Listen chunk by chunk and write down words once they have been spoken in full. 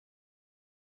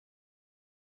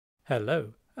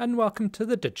Hello, and welcome to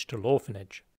the Digital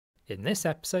Orphanage. In this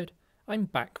episode, I'm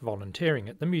back volunteering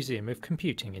at the Museum of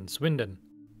Computing in Swindon.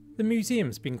 The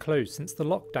museum's been closed since the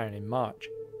lockdown in March,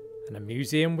 and a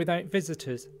museum without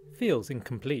visitors feels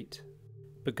incomplete.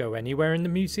 But go anywhere in the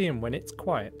museum when it's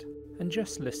quiet, and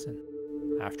just listen.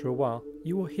 After a while,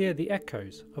 you will hear the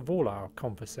echoes of all our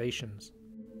conversations.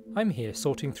 I'm here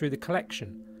sorting through the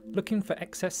collection, looking for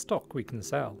excess stock we can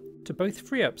sell, to both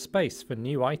free up space for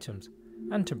new items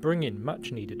and to bring in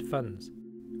much needed funds.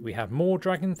 We have more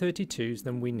Dragon 32s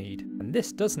than we need, and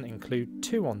this doesn't include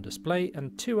 2 on display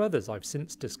and 2 others I've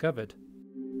since discovered.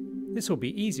 This will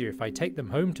be easier if I take them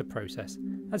home to process,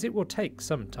 as it will take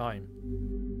some time.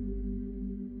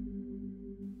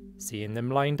 Seeing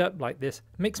them lined up like this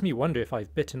makes me wonder if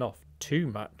I've bitten off too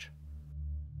much.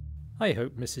 I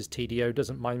hope Mrs. TDO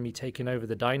doesn't mind me taking over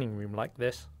the dining room like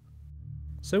this.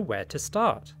 So where to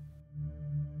start?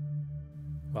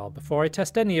 Well, before I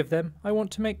test any of them, I want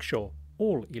to make sure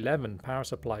all 11 power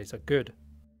supplies are good.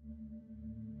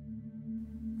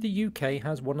 The UK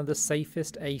has one of the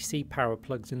safest AC power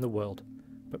plugs in the world,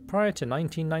 but prior to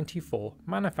 1994,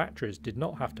 manufacturers did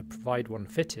not have to provide one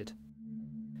fitted.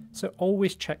 So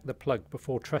always check the plug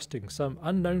before trusting some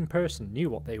unknown person knew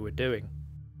what they were doing.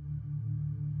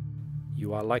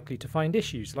 You are likely to find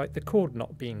issues like the cord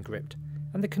not being gripped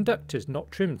and the conductors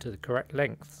not trimmed to the correct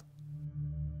length.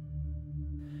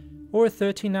 Or a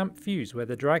 13 amp fuse where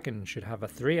the Dragon should have a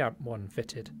 3 amp one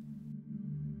fitted.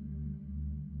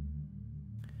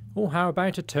 Or how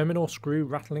about a terminal screw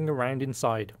rattling around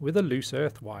inside with a loose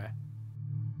earth wire?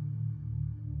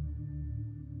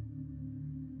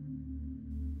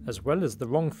 As well as the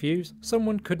wrong fuse,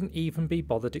 someone couldn't even be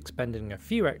bothered expending a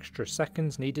few extra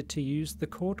seconds needed to use the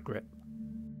cord grip.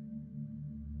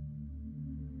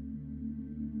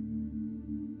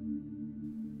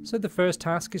 So the first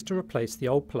task is to replace the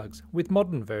old plugs with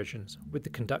modern versions, with the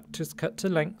conductors cut to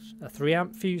length, a 3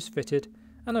 amp fuse fitted,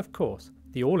 and of course,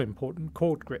 the all-important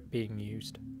cord grip being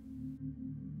used.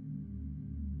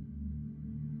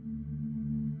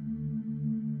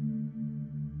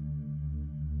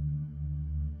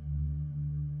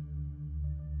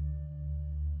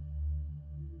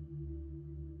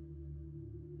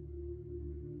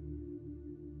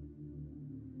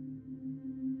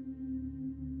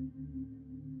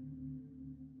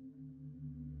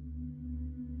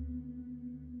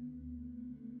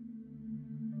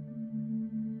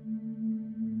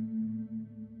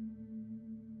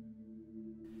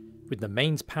 With the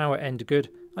mains power end good,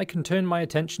 I can turn my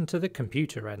attention to the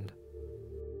computer end.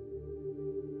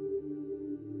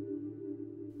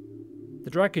 The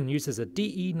Dragon uses a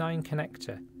DE9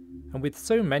 connector, and with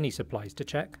so many supplies to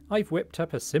check, I've whipped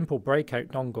up a simple breakout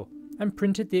dongle and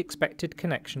printed the expected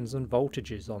connections and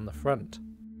voltages on the front.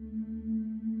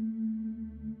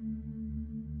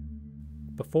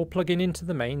 Before plugging into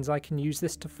the mains, I can use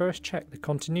this to first check the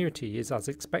continuity is as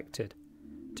expected,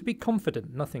 to be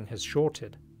confident nothing has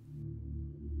shorted.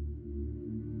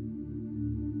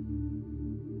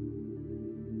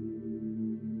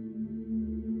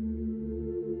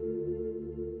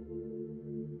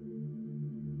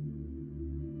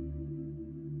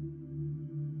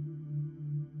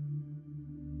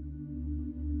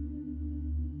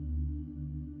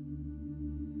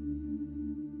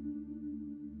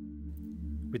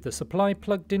 With the supply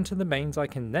plugged into the mains, I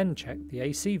can then check the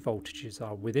AC voltages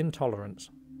are within tolerance.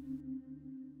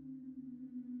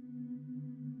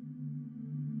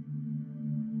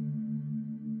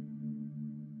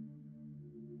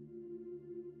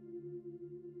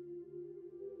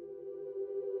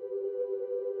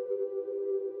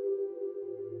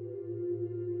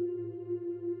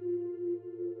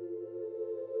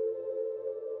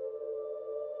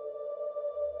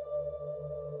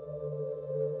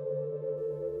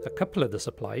 A couple of the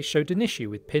supplies showed an issue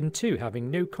with pin 2 having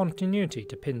no continuity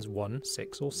to pins 1,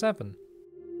 6 or 7.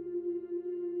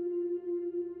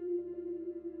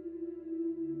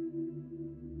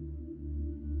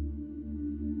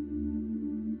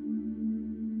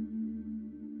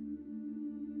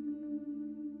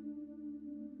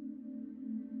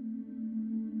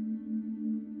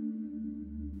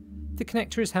 The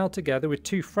connector is held together with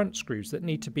 2 front screws that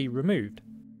need to be removed.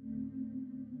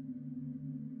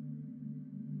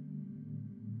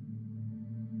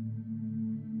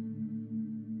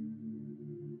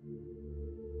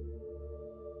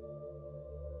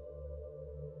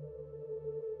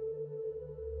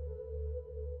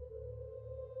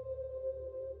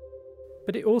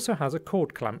 But it also has a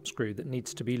cord clamp screw that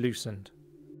needs to be loosened.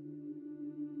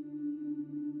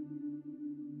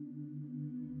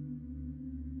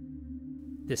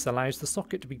 This allows the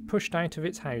socket to be pushed out of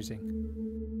its housing.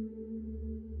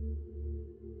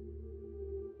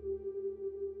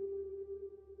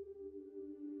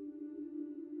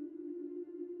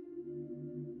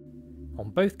 On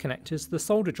both connectors, the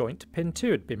solder joint to pin 2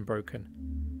 had been broken.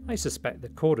 I suspect the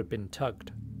cord had been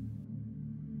tugged.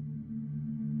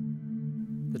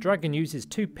 The Dragon uses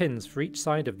 2 pins for each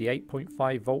side of the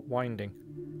 8.5 volt winding.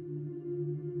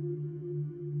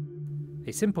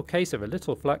 A simple case of a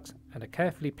little flux and a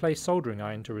carefully placed soldering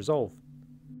iron to resolve.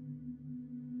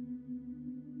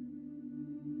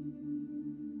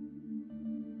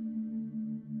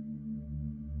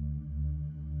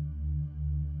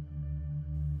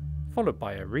 Followed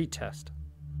by a retest.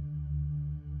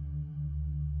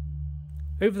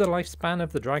 Over the lifespan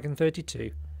of the Dragon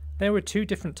 32, there were 2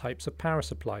 different types of power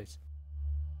supplies.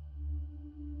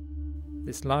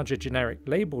 This larger generic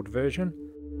labelled version,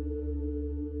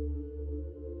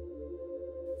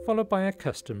 followed by a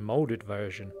custom moulded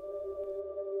version.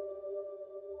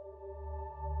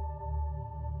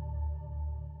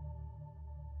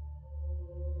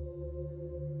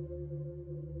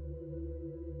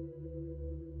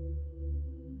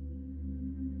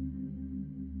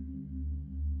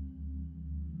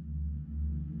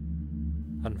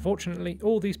 Unfortunately,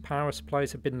 all these power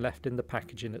supplies have been left in the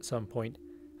packaging at some point,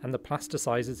 and the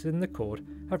plasticizers in the cord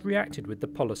have reacted with the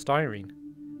polystyrene,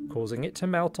 causing it to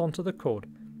melt onto the cord,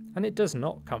 and it does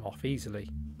not come off easily.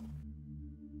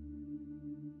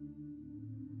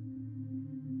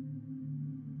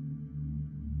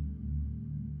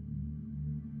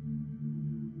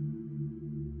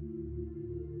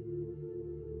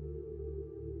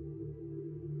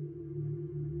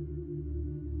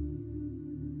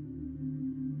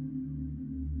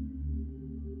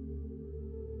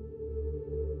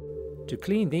 To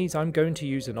clean these, I'm going to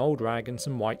use an old rag and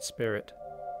some white spirit.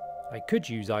 I could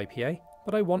use IPA,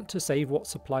 but I want to save what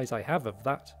supplies I have of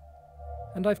that.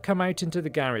 And I've come out into the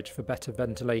garage for better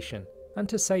ventilation, and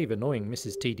to save annoying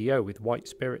Mrs. TDO with white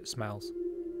spirit smells.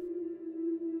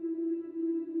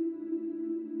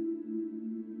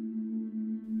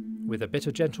 With a bit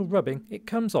of gentle rubbing, it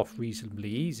comes off reasonably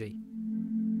easy.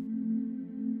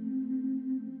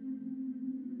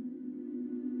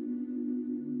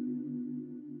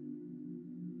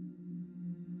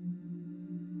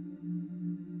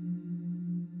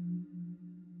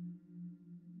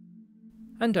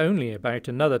 And only about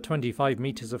another 25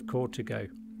 metres of cord to go,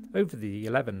 over the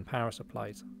 11 power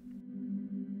supplies.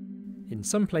 In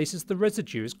some places the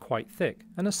residue is quite thick,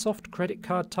 and a soft credit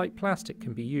card type plastic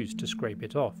can be used to scrape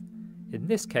it off, in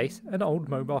this case an old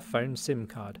mobile phone SIM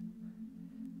card.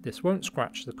 This won't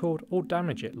scratch the cord or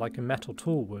damage it like a metal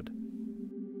tool would.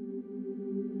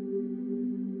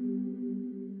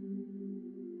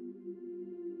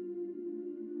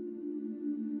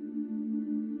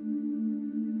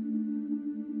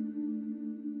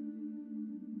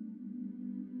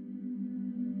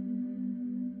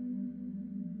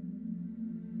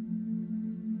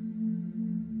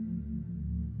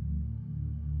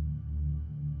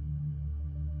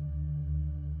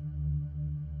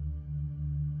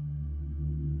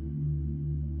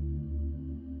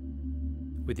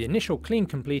 With the initial clean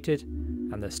completed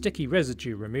and the sticky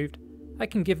residue removed, I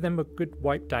can give them a good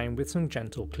wipe down with some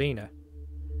gentle cleaner.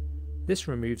 This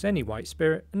removes any white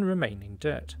spirit and remaining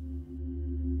dirt.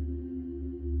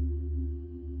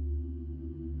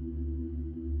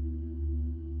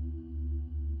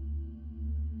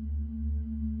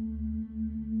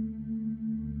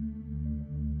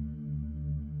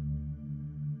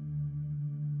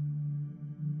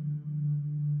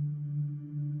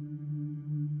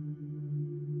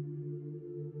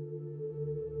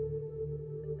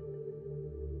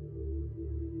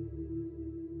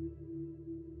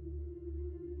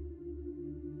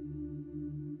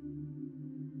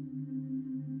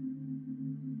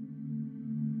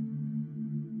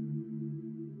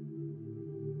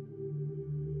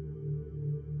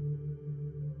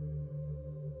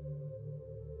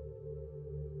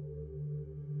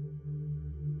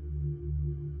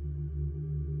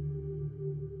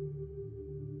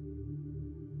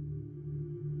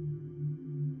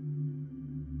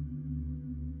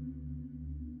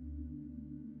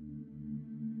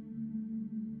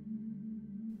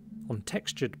 On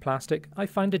textured plastic, I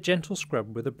find a gentle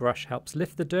scrub with a brush helps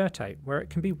lift the dirt out where it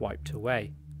can be wiped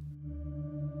away.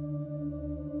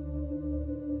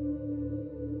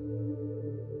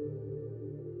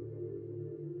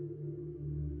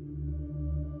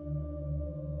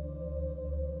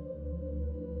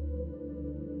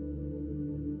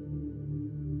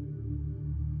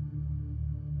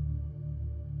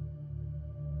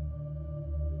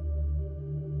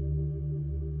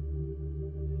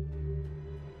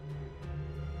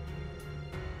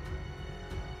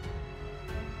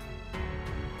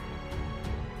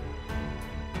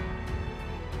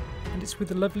 And it's with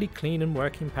the lovely clean and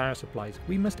working power supplies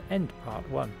we must end part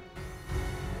 1.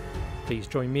 Please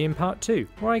join me in part 2,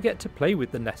 where I get to play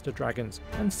with the Nesta dragons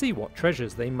and see what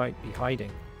treasures they might be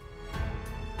hiding.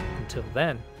 Until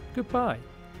then, goodbye.